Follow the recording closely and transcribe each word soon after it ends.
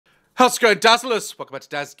How's it going, Dazzlers? Welcome back to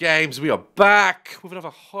Daz Games. We are back with another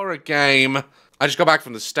horror game. I just got back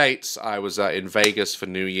from the States. I was in Vegas for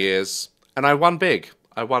New Year's, and I won big.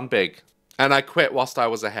 And I quit whilst I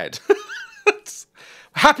was ahead.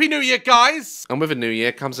 Happy New Year, guys! And with a new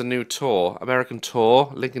year comes a new tour. American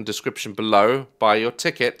tour. Link in description below. Buy your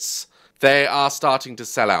tickets. They are starting to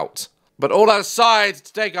sell out. But all that aside,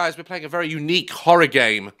 today, guys, we're playing a very unique horror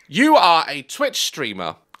game. You are a Twitch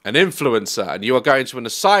streamer, an influencer, and you are going to an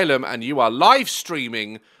asylum and you are live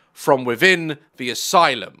streaming from within the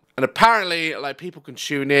asylum. And apparently, like, people can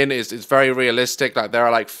tune in. It's very realistic. Like, there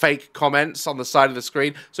are, like, fake comments on the side of the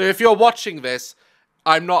screen. So if you're watching this,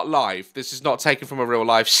 I'm not live. This is not taken from a real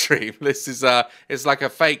live stream. This is, it's like a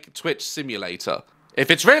fake Twitch simulator. If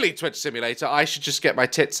it's really Twitch simulator, I should just get my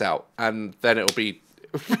tits out, and then it'll be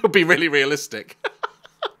really realistic.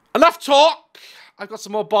 Enough talk! I've got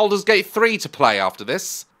some more Baldur's Gate 3 to play after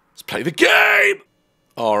this. Let's play the game!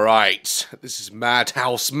 Alright, this is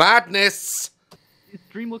Madhouse Madness! The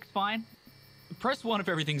stream looks fine. Press 1 if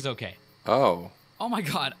everything's okay. Oh. Oh my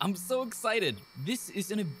god, I'm so excited. This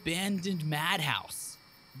is an abandoned madhouse.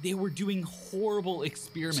 They were doing horrible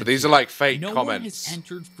experiments. So these are like fake comments. comments. No one has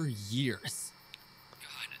entered for years.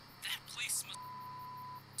 God, that place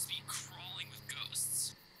must be crawling with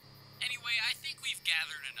ghosts. Anyway, I think we've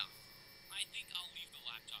gathered enough. I think I'll leave the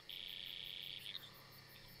laptop here. I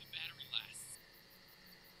hope the battery lasts.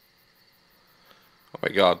 Oh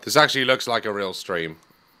my god, this actually looks like a real stream.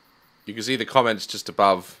 You can see the comments just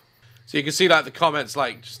above. So you can see, like, the comments,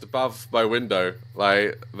 like, just above my window.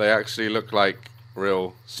 Like, they actually look like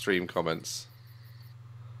real stream comments.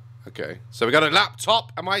 Okay, so we got a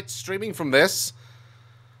laptop. Am I streaming from this?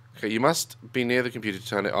 Okay, you must be near the computer to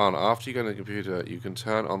turn it on. After you go to the computer, you can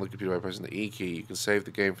turn on the computer by pressing the E key. You can save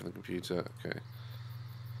the game from the computer. Okay.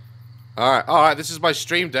 Alright, this is my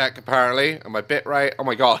stream deck, apparently. And my bitrate. Oh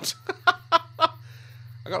my god.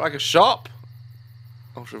 I got, like, a shop.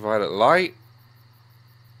 Ultraviolet light.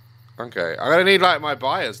 Okay, I'm gonna need, like, my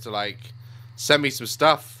buyers to, like, send me some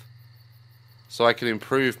stuff so I can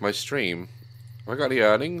improve my stream. Have I got any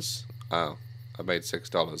earnings? Oh, I made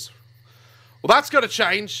 $6. Well, that's gotta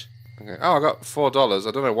change. Okay. Oh, I got $4.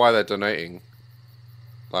 I don't know why they're donating.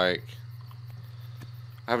 Like,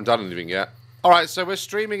 I haven't done anything yet. Alright, so we're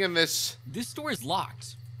streaming in this. This door is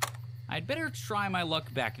locked. I'd better try my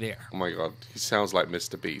luck back there. Oh my god, he sounds like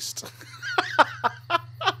Mr. Beast.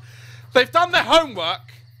 They've done their homework.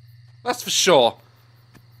 That's for sure.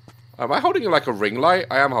 Am I holding, like, a ring light?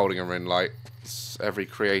 I am holding a ring light. Every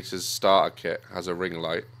creator's starter kit has a ring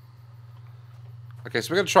light. Okay, so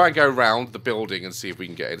we're going to try and go around the building and see if we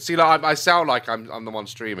can get in. See, like, I sound like I'm the one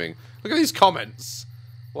streaming. Look at these comments.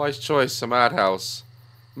 Wise choice, a madhouse.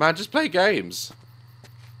 Man, just play games.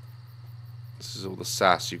 This is all the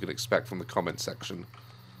sass you can expect from the comment section.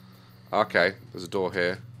 Okay, there's a door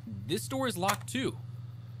here. This door is locked too.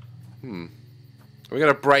 We're going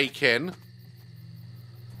to break in.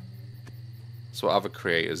 That's what other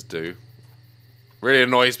creators do. Really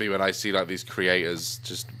annoys me when I see, like, these creators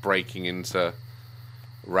just breaking into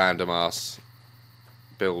random ass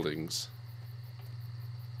buildings.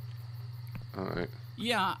 Alright.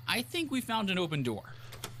 Yeah, I think we found an open door.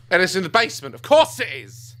 And it's in the basement. Of course it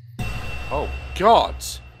is! Oh, God.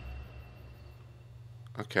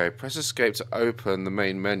 Okay, press escape to open the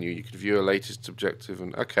main menu. You can view a latest objective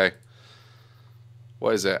and... Okay.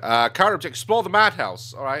 What is it? Current objective, explore the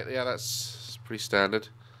madhouse. Alright, yeah, that's pretty standard.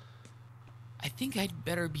 I think I'd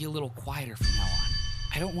better be a little quieter from now on.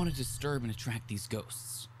 I don't want to disturb and attract these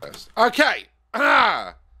ghosts. Okay!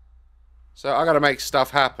 Ah! So I gotta make stuff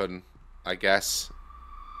happen, I guess.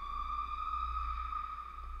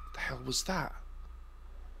 What the hell was that?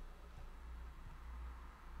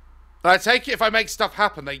 I take it if I make stuff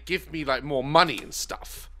happen, they give me, like, more money and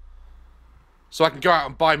stuff. So I can go out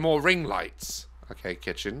and buy more ring lights. Okay,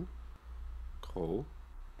 kitchen. Cool.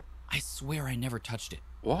 I swear I never touched it.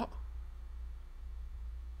 What?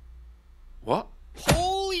 What?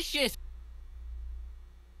 Holy shit!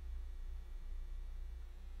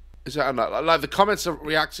 Is that like the comments are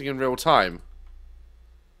reacting in real time?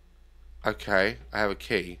 Okay, I have a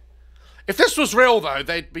key. If this was real, though,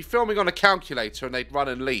 they'd be filming on a calculator and they'd run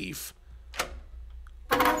and leave.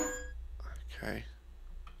 Okay.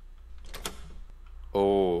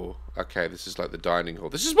 Oh, okay, this is like the dining hall.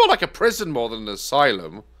 This is more like a prison more than an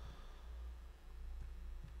asylum.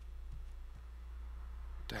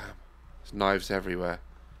 Damn. There's knives everywhere.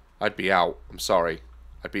 I'd be out. I'm sorry.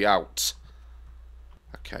 I'd be out.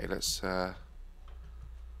 Okay, let's try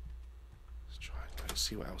and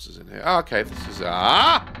see what else is in here. Oh, okay, this is...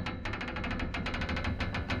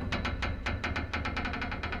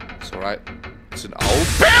 It's alright. It's an old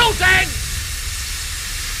building!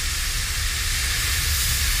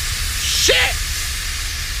 Shit!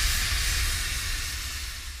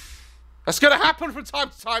 That's gonna happen from time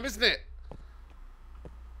to time, isn't it?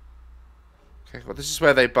 Okay, well, this is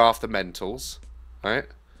where they bath the mentals, right?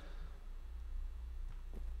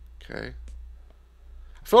 Okay.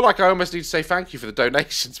 I feel like I almost need to say thank you for the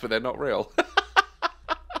donations, but they're not real.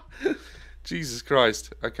 Jesus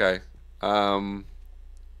Christ. Okay.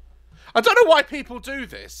 I don't know why people do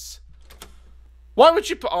this. Why would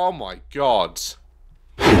you put... Oh my God.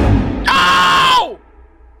 Ow!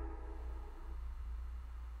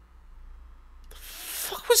 The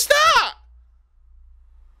fuck was that?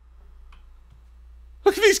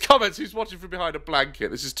 Look at these comments. Who's watching from behind a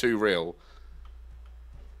blanket? This is too real.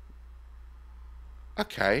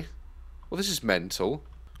 Okay. Well, this is mental.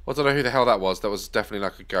 Well, I don't know who the hell that was. That was definitely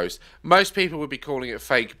like a ghost. Most people would be calling it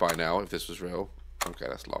fake by now if this was real. Okay,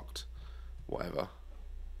 that's locked. Whatever.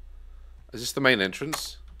 Is this the main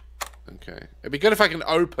entrance? Okay. It'd be good if I can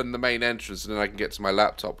open the main entrance and then I can get to my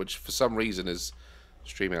laptop, which for some reason is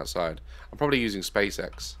streaming outside. I'm probably using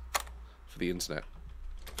SpaceX for the internet.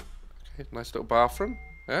 Okay, nice little bathroom.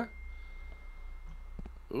 Yeah?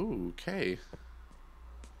 Ooh, okay.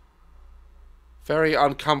 Very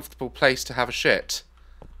uncomfortable place to have a shit.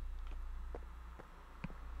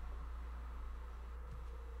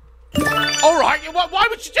 Alright, why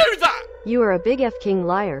would you do that? You are a big F-king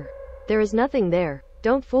liar. There is nothing there.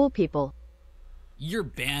 Don't fool people. You're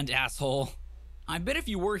banned, asshole. I bet if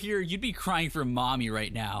you were here, you'd be crying for mommy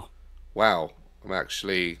right now. Wow, I'm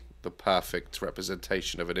actually the perfect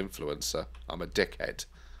representation of an influencer. I'm a dickhead.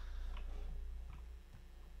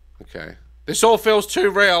 Okay. This all feels too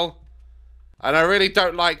real. And I really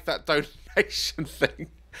don't like that donation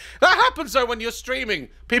thing. That happens though when you're streaming.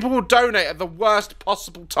 People will donate at the worst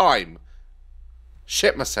possible time.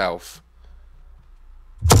 Shit myself.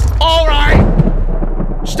 Alright!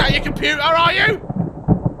 Just at your computer, are you?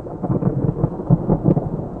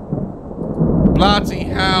 Bloody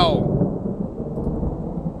hell.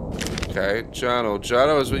 Okay, journal.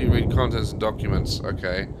 Journal is where you read contents and documents.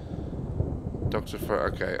 Okay.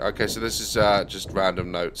 Okay, so this is just random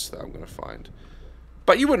notes that I'm going to find.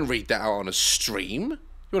 But you wouldn't read that out on a stream.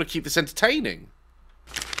 You want to keep this entertaining.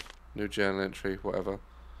 New journal entry, whatever.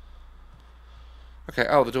 Okay,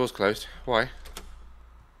 oh, the door's closed. Why?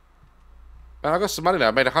 Man, I got some money now.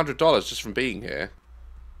 I made $100 just from being here.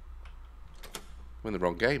 I'm in the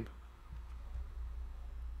wrong game.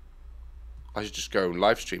 I should just go and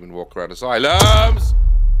live stream and walk around asylums.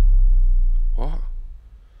 What?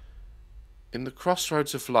 In the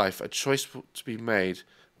crossroads of life, a choice to be made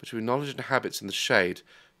between knowledge and habits in the shade.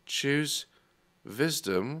 Choose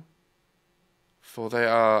wisdom, for they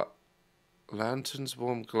are lanterns'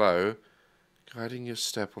 warm glow, guiding your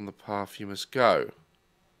step on the path you must go.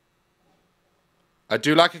 I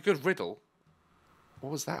do like a good riddle.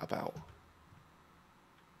 What was that about?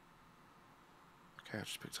 Okay, I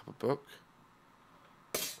just picked up a book.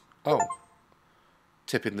 Oh.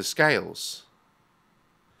 Tipping the scales.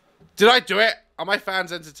 Did I do it? Are my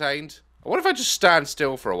fans entertained? What if I just stand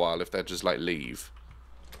still for a while if they just, like, leave?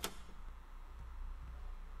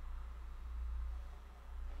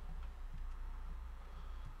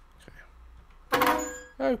 Okay.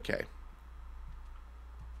 Okay.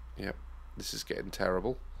 Yep. This is getting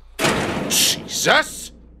terrible.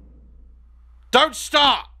 Jesus! Don't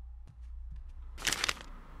start!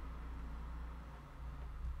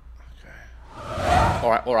 Okay.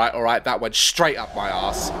 Alright. That went straight up my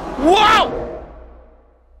ass. Whoa!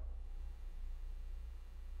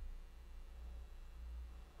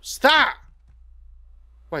 What's that?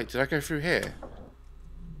 Wait, did I go through here?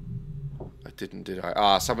 I didn't, did I?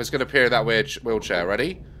 Ah, someone's going to appear in that weird wheelchair.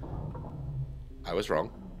 Ready? I was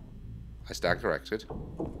wrong. I stand corrected.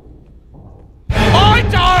 I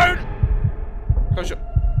don't! Close your...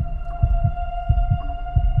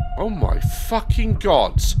 Oh my fucking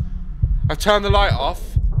God. I've turned the light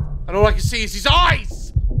off, and all I can see is his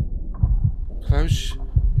eyes! Close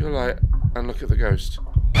your light and look at the ghost.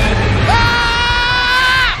 Ah!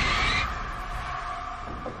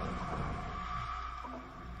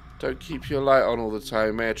 Don't keep your light on all the time.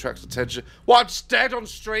 It may attract attention. What? I'm just dead on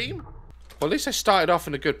stream? Well, at least I started off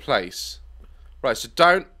in a good place. Right, so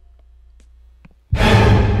don't...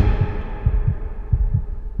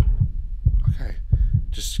 Okay.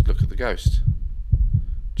 Just look at the ghost.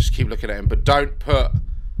 Just keep looking at him, but don't put...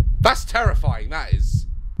 That's terrifying, that is.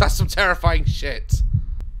 That's some terrifying shit.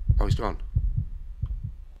 Oh, he's gone.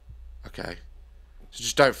 Okay. So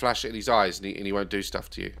just don't flash it in his eyes and he won't do stuff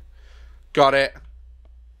to you. Got it.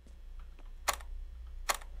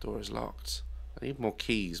 Door is locked. I need more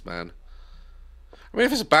keys, man. I mean,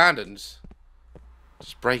 if it's abandoned,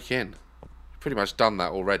 just break in. You've pretty much done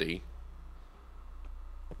that already.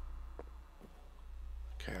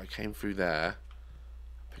 Okay, I came through there.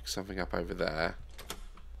 Pick something up over there.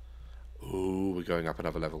 Ooh, we're going up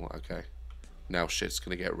another level. Okay. Now shit's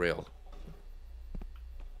gonna get real.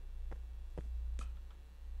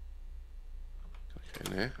 Can I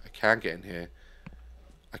get in here? I can get in here.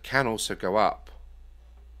 I can also go up.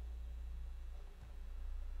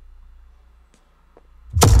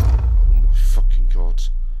 Oh my fucking god.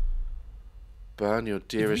 Burn your If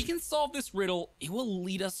dearest... we can solve this riddle, it will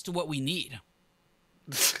lead us to what we need.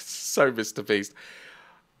 So Mr. Beast.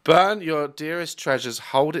 Burn your dearest treasures,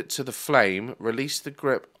 hold it to the flame, release the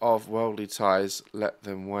grip of worldly ties, let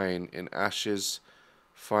them wane in ashes,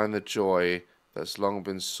 find the joy that's long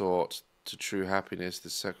been sought, to true happiness the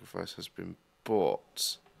sacrifice has been bought.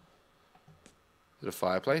 Is it a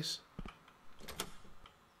fireplace?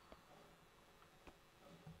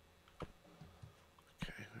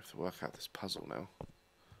 Okay, we have to work out this puzzle now.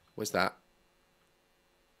 Where's that?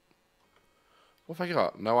 What have I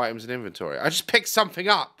got? No items in inventory. I just picked something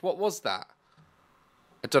up. What was that?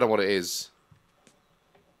 I don't know what it is.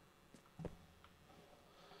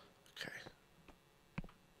 Okay.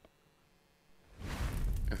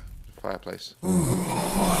 Yeah, fireplace. You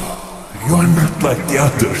are not like the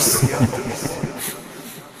others.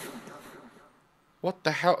 What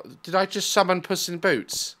the hell? Did I just summon Puss in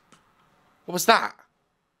Boots? What was that?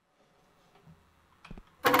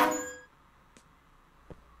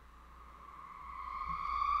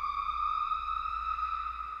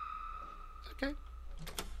 Okay.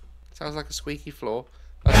 Sounds like a squeaky floor.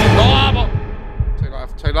 That's normal. Take light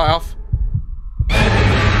off. Take light off.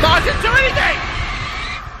 No, I didn't do anything!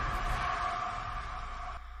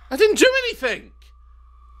 I didn't do anything!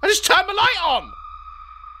 I just turned my light on!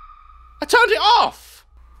 I turned it off!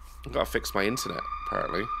 I've got to fix my internet,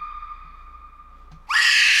 apparently.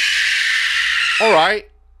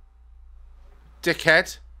 Alright.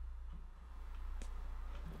 Dickhead.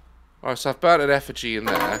 Alright, so I've burnt an effigy in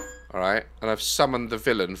there. Alright, and I've summoned the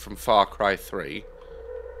villain from Far Cry 3.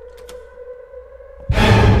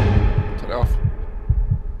 Turn it off.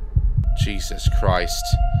 Jesus Christ.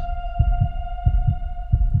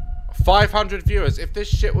 500 viewers. If this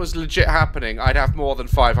shit was legit happening, I'd have more than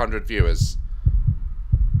 500 viewers.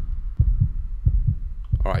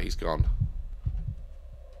 Alright, he's gone.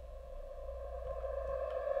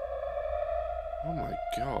 Oh my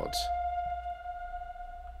god.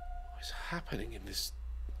 What is happening in this...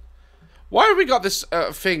 Why have we got this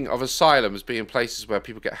thing of asylums being places where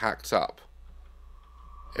people get hacked up?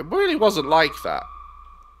 It really wasn't like that.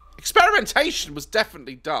 Experimentation was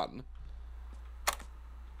definitely done.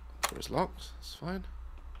 Door is locked. That's fine.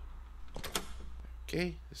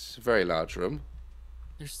 Okay, this is a very large room.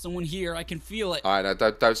 There's someone here. I can feel it. Alright,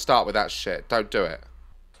 no, don't start with that shit. Don't do it.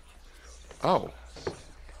 Oh.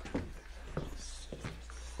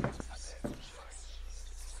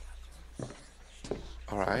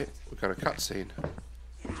 Alright, we've got a cutscene.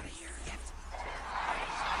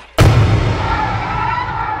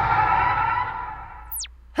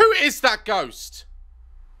 Who is that ghost?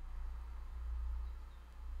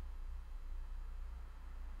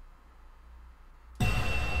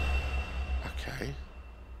 Okay.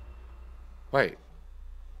 Wait.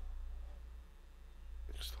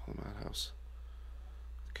 Just hold the madhouse.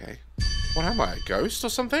 Okay. What am I, a ghost or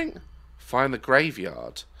something? Find the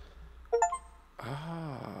graveyard.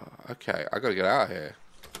 Ah, okay. I gotta get out of here.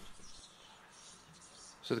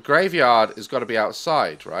 So the graveyard has got to be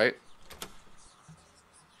outside, right?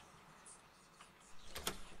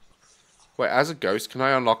 Wait, as a ghost, can I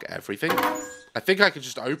unlock everything? I think I could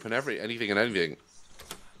just open anything and anything.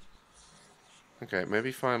 Okay,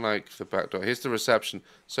 maybe find, like, the back door. Here's the reception.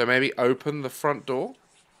 So maybe open the front door?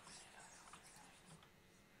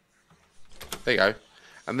 There you go.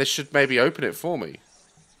 And this should maybe open it for me.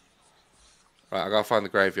 Right, I gotta find the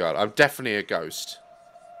graveyard. I'm definitely a ghost.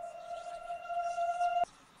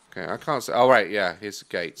 Okay, I can't say... Oh, right, yeah. Here's the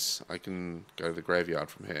gates. I can go to the graveyard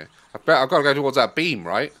from here. I bet I've got to go towards that beam,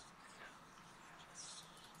 right?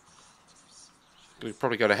 We'd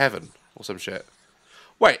probably go to heaven or some shit.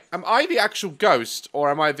 Wait, am I the actual ghost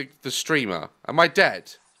or am I the streamer? Am I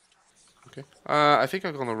dead? Okay. I think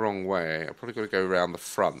I've gone the wrong way. I've probably got to go around the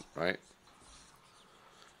front, right?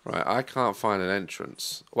 Right, I can't find an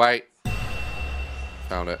entrance. Wait.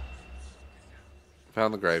 Found it.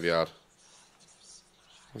 Found the graveyard.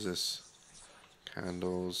 What's this?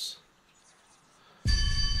 Candles.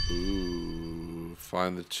 Ooh,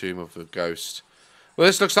 find the tomb of the ghost. Well,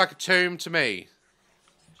 this looks like a tomb to me.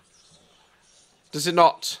 Does it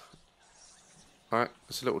not? Alright,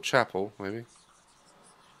 it's a little chapel, maybe.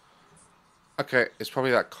 Okay, it's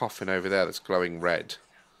probably that coffin over there that's glowing red.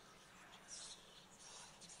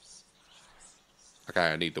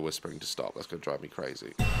 Okay, I need the whispering to stop. That's going to drive me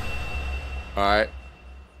crazy. Alright.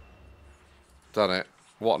 Done it.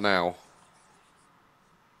 What now?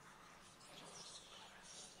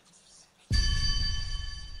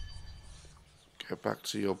 Go back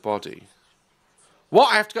to your body.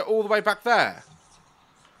 What? I have to go all the way back there?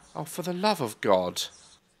 Oh, for the love of God.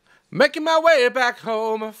 Making my way back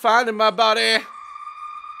home, finding my body.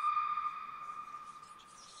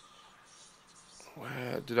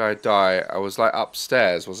 Where did I die? I was like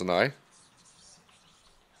upstairs, wasn't I?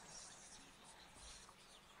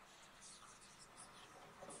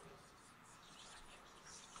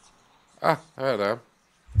 Ah, hello.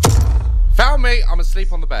 Found me! I'm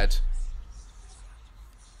asleep on the bed.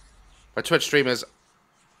 My Twitch stream is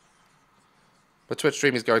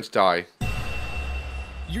going to die.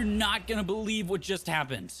 You're not gonna believe what just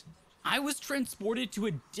happened. I was transported to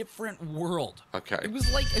a different world. Okay. It was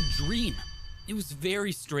like a dream. It was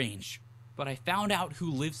very strange. But I found out who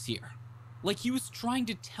lives here. Like he was trying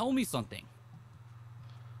to tell me something.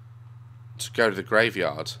 To go to the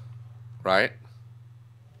graveyard, right?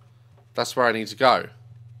 That's where I need to go.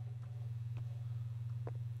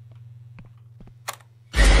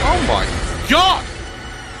 Oh my God!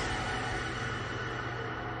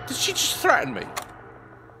 Did she just threaten me?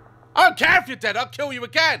 I don't care if you're dead, I'll kill you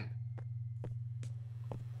again!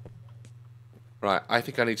 Right, I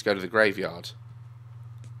think I need to go to the graveyard.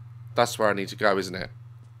 That's where I need to go, isn't it?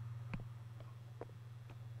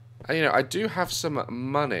 And you know, I do have some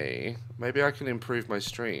money. Maybe I can improve my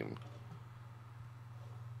stream.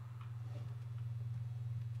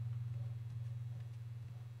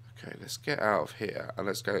 Okay, let's get out of here and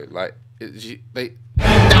let's go. Like,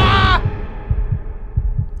 Ah!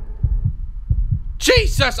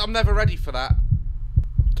 Jesus, I'm never ready for that.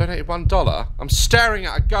 Donated $1. I'm staring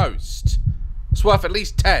at a ghost. It's worth at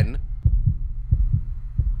least 10.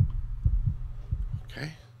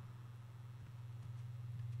 Okay.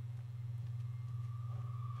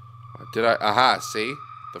 Did I? Aha, see?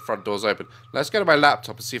 The front door's open. Let's go to my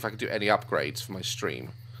laptop and see if I can do any upgrades for my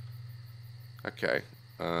stream. Okay.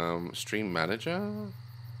 Stream manager.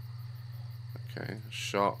 Okay.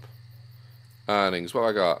 Shop. Earnings. What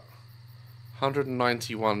have I got?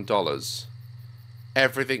 $191.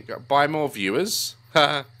 Everything. Buy more viewers?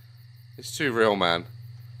 It's too real, man.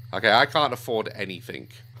 Okay, I can't afford anything.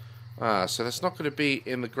 Ah, so that's not going to be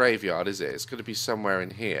in the graveyard, is it? It's going to be somewhere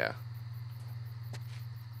in here.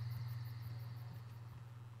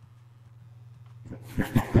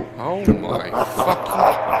 Oh my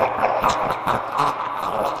fucking...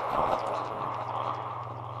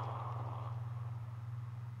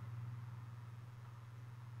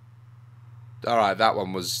 Alright, that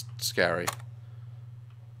one was scary.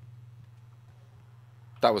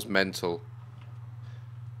 That was mental.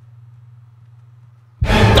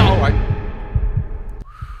 Alright.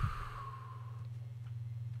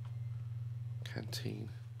 Canteen.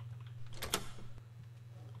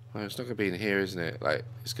 Well, it's not going to be in here, isn't it? Like,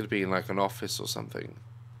 it's going to be in like an office or something.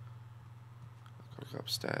 I've got to go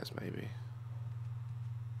upstairs, maybe.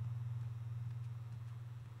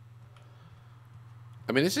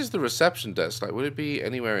 I mean, this is the reception desk. Like, would it be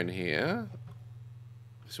anywhere in here?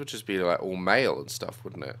 This would just be like all mail and stuff,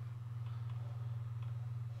 wouldn't it?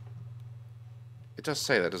 It does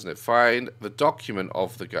say that, doesn't it? Find the document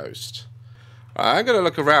of the ghost. I'm going to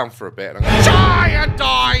look around for a bit. And I'm going to try and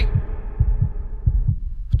die!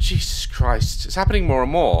 Jesus Christ. It's happening more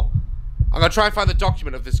and more. I'm going to try and find the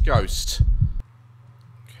document of this ghost.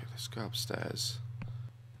 Okay, let's go upstairs.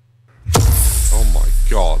 Oh my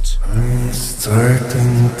God. I'm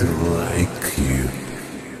starting to like you.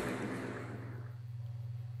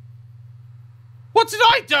 What did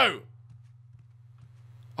I do?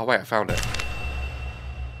 Oh wait, I found it.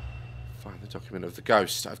 Find the document of the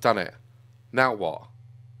ghost. I've done it. Now what?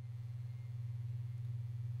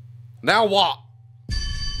 Now what?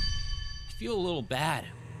 I feel a little bad.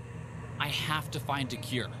 I have to find a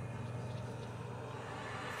cure.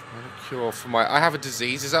 Find a cure for my... I have a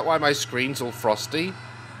disease. Is that why my screen's all frosty?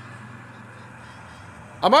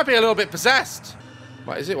 I might be a little bit possessed.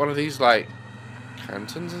 What, is it one of these, like,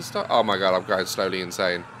 cantons and stuff? Oh my God, I'm going slowly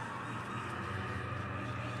insane.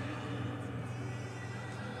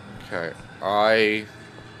 Okay,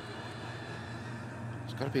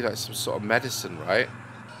 It's gotta be like some sort of medicine, right?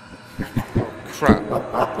 Oh, crap.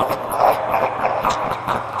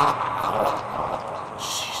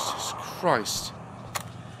 Jesus Christ.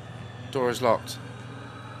 Door is locked.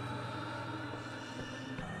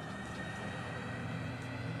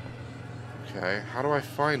 Okay, how do I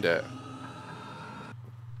find it?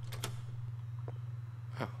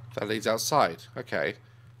 That leads outside. Okay.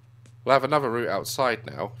 We'll have another route outside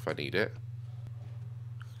now, if I need it.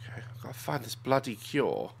 Okay, I've got to find this bloody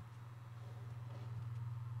cure.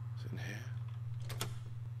 Is it in here?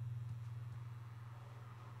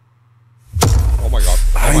 Oh my god.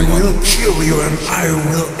 Oh I my god. will kill you and I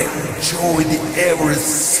will enjoy every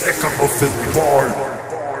second of the part.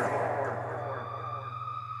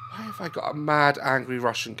 Why have I got a mad, angry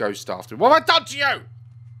Russian ghost after me? What have I done to you?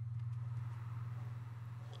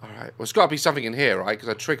 Alright, well, there's got to be something in here, right? Because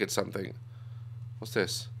I triggered something. What's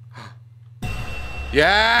this?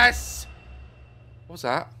 Yes! What was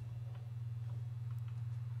that?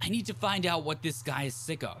 I need to find out what this guy is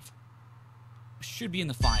sick of. Should be in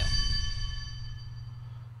the file.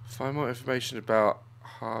 Find more information about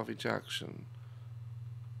Harvey Jackson.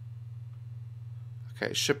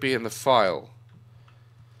 Okay, it should be in the file.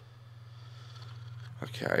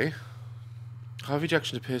 Okay. Harvey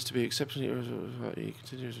Jackson appears to be exceptionally irritable. He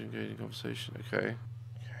continues to engage in conversation. Okay.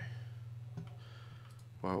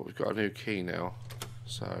 Well, we've got a new key now,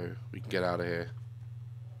 so we can get out of here.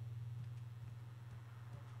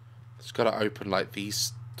 It's got to open like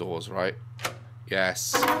these doors, right?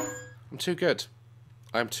 Yes. I'm too good.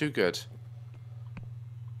 I'm too good.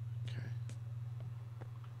 Okay.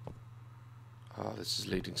 Oh, this is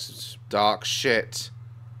leading to some dark shit.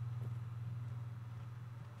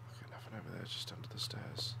 Okay, nothing over there, just under the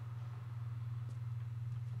stairs.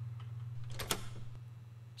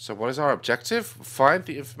 So what is our objective? Find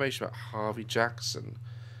the information about Harvey Jackson.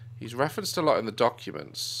 He's referenced a lot in the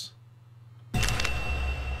documents.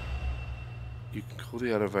 You can call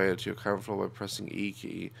the elevator to your current floor by pressing E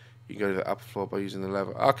key. You can go to the upper floor by using the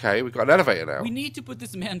lever. Okay, we've got an elevator now. We need to put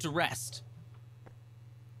this man to rest.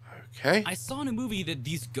 Okay. I saw in a movie that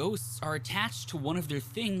these ghosts are attached to one of their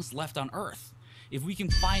things left on Earth. If we can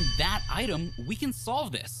find that item, we can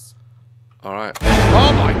solve this. Alright.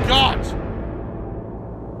 Oh my god!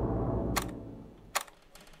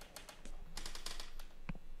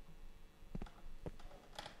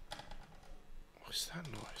 What's that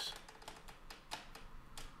noise?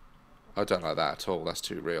 I don't like that at all. That's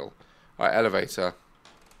too real. Alright, elevator.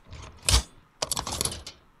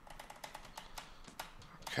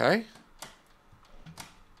 Okay.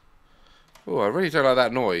 Oh, I really don't like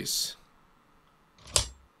that noise.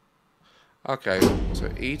 Okay, so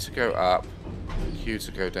E to go up, Q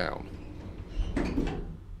to go down.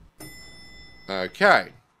 Okay.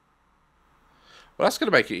 Well, that's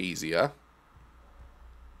going to make it easier.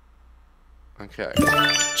 Okay.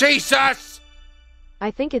 Jesus! I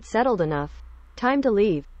think it's settled enough. Time to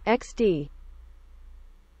leave. XD.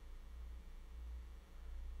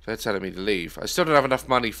 They're telling me to leave. I still don't have enough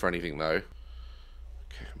money for anything, though.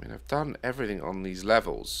 Okay, I mean, I've done everything on these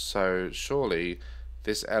levels, so surely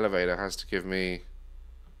this elevator has to give me...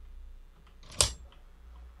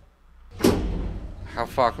 How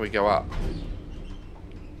far can we go up?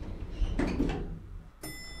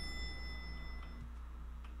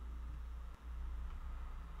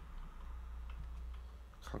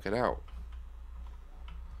 Can't get out.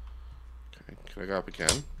 Okay, can I go up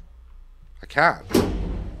again? I can.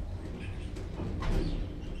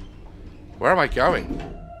 Where am I going?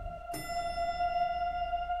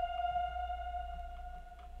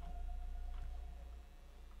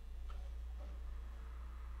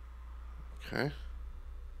 Okay.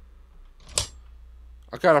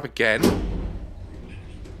 I'll go up again.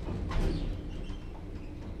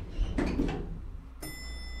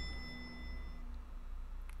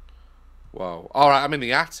 Whoa. Alright, I'm in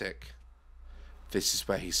the attic. This is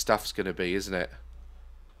where his stuff's going to be, isn't it?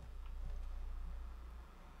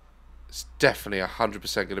 It's definitely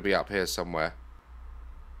 100% going to be up here somewhere.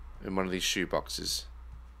 In one of these shoe boxes.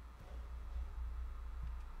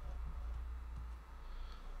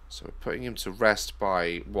 So we're putting him to rest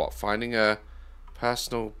by, what, finding a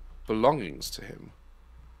personal belongings to him.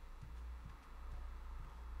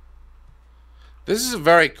 This is a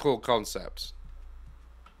very cool concept.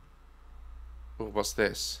 Oh, what's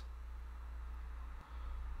this?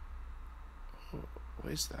 Oh,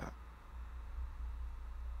 what is that?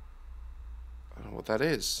 I don't know what that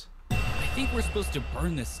is. I think we're supposed to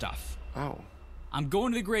burn this stuff. Oh. I'm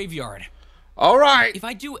going to the graveyard. Alright! If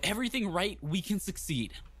I do everything right, we can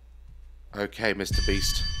succeed. Okay, Mr.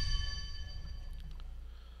 Beast.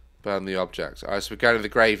 Burn the object. Alright, so we're going to the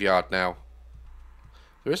graveyard now.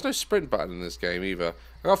 There is no sprint button in this game either.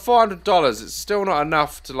 I got $400. It's still not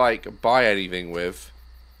enough to, like, buy anything with.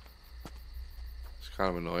 It's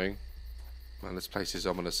kind of annoying. Man, this place is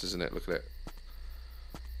ominous, isn't it? Look at it.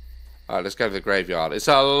 Alright, let's go to the graveyard. It's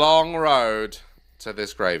a long road to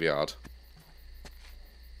this graveyard.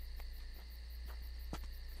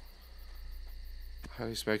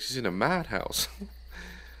 Holy smokes, he's in a madhouse.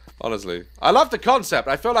 Honestly. I love the concept.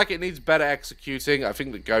 I feel like it needs better executing. I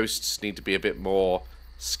think the ghosts need to be a bit more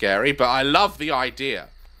scary, but I love the idea.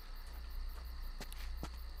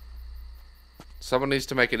 Someone needs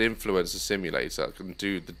to make an influencer simulator that can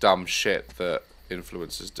do the dumb shit that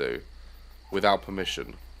influencers do without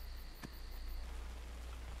permission.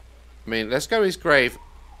 I mean, let's go his grave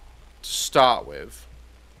to start with,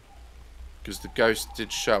 because the ghost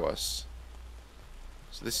did show us.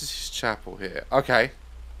 So this is his chapel here. Okay.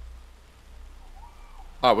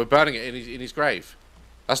 Oh, we're burning it in his grave.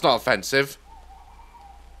 That's not offensive.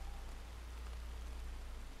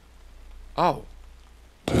 Oh.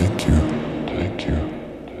 Thank you, thank you,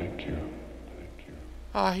 thank you, thank you.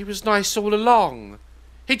 Ah, he was nice all along.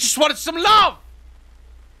 He just wanted some love!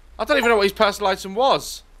 I don't even know what his personal item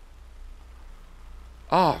was.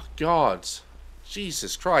 Oh, God.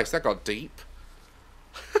 Jesus Christ, that got deep.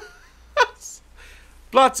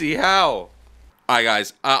 Bloody hell. Alright,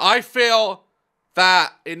 guys. I feel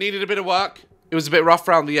that it needed a bit of work. It was a bit rough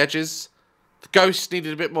around the edges. The ghost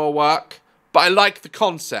needed a bit more work. But I like the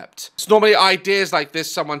concept. It's normally ideas like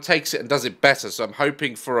this, someone takes it and does it better. So I'm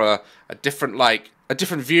hoping for a different, like, a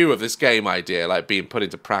different view of this game idea, like, being put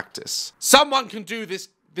into practice. Someone can do this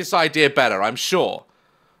idea better, I'm sure.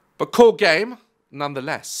 But cool game,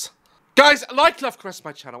 nonetheless. Guys, like, love, caress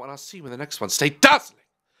my channel, and I'll see you in the next one. Stay dazzling!